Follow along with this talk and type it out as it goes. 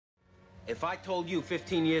If I told you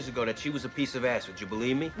 15 years ago that she was a piece of ass, would you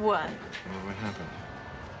believe me? What? Well, what happened?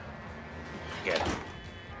 Forget it.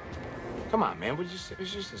 Come on, man. It's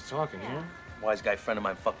just us talking, you know? Wise guy friend of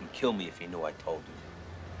mine fucking kill me if he knew I told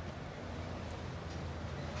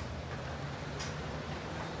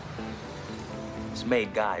you. This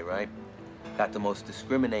made guy, right? Got the most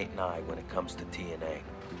discriminating eye when it comes to TNA.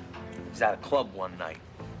 He's at a club one night.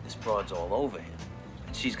 This broad's all over him.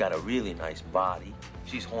 And she's got a really nice body.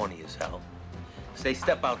 She's horny as hell. So they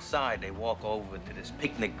step outside, they walk over to this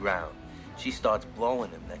picnic ground. She starts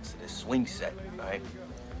blowing him next to this swing set, right?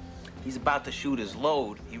 He's about to shoot his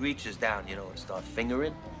load. He reaches down, you know, and starts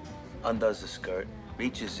fingering. Undoes the skirt,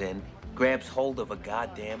 reaches in, grabs hold of a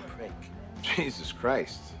goddamn prick. Jesus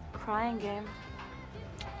Christ. Crying game.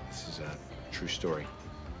 This is a true story.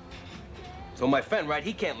 So my friend, right,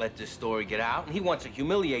 he can't let this story get out, and he wants to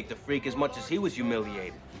humiliate the freak as much as he was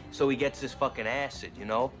humiliated. So he gets this fucking acid, you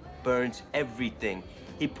know? Burns everything.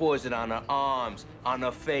 He pours it on her arms, on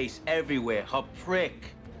her face, everywhere. Her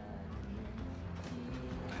prick.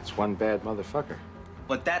 That's one bad motherfucker.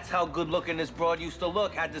 But that's how good-looking this broad used to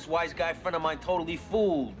look. Had this wise guy friend of mine totally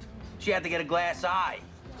fooled. She had to get a glass eye.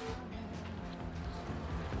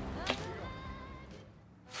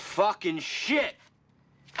 Fucking shit!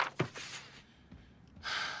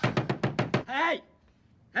 Hey!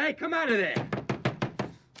 Hey, come out of there!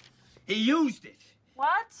 He used it.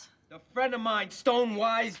 What? The friend of mine, Stone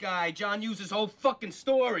Wise Guy, John used his whole fucking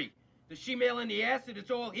story. The she-male and the acid,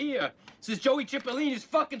 it's all here. This is Joey Cipollini's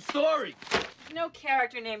fucking story. No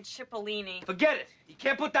character named Cipollini. Forget it. You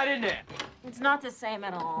can't put that in there. It's not the same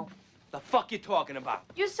at all. The fuck you talking about?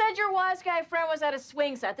 You said your wise guy friend was at a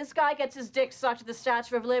swing set. This guy gets his dick sucked at the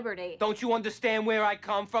Statue of Liberty. Don't you understand where I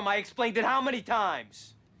come from? I explained it how many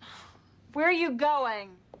times? Where are you going?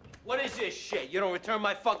 What is this shit? You don't return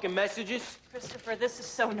my fucking messages? Christopher, this is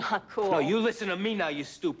so not cool. No, you listen to me now, you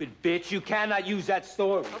stupid bitch. You cannot use that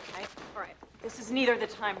story. Okay, all right. This is neither the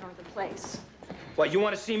time nor the place. What, you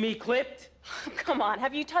want to see me clipped? Come on,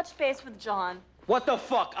 have you touched base with John? What the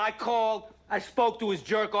fuck? I called. I spoke to his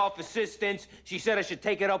jerk-off assistants. She said I should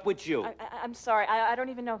take it up with you. I'm sorry. I don't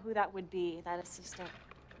even know who that would be, that assistant.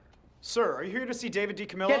 Sir, are you here to see David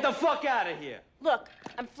DiCamillo? Get the fuck out of here. Look,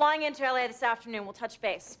 I'm flying into LA this afternoon. We'll touch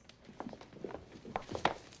base.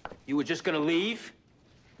 You were just gonna leave?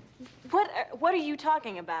 What are you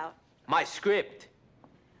talking about? My script.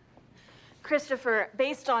 Christopher,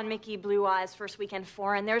 based on Mickey Blue Eye's first weekend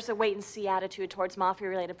foreign, there's a wait-and-see attitude towards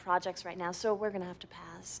mafia-related projects right now, so we're gonna have to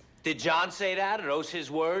pass. Did John say that? Are those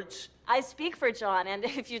his words? I speak for John, and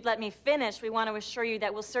if you'd let me finish, we want to assure you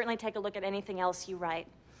that we'll certainly take a look at anything else you write.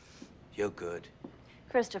 You're good.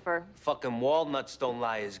 Christopher. Fucking walnuts don't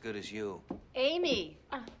lie as good as you. Amy!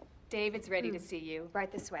 David's ready to see you.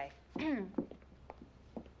 Right this way.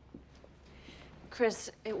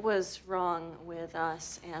 Chris, it was wrong with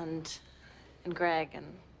us and Greg and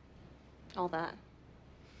all that.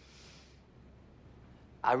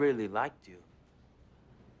 I really liked you.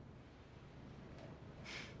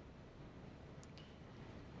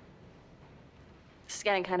 It's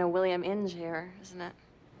getting kind of William Inge here, isn't it?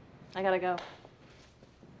 I gotta go.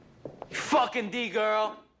 You fucking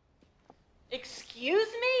D-girl. Excuse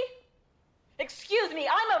me? Excuse me,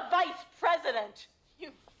 I'm a vice president. You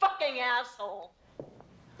fucking asshole.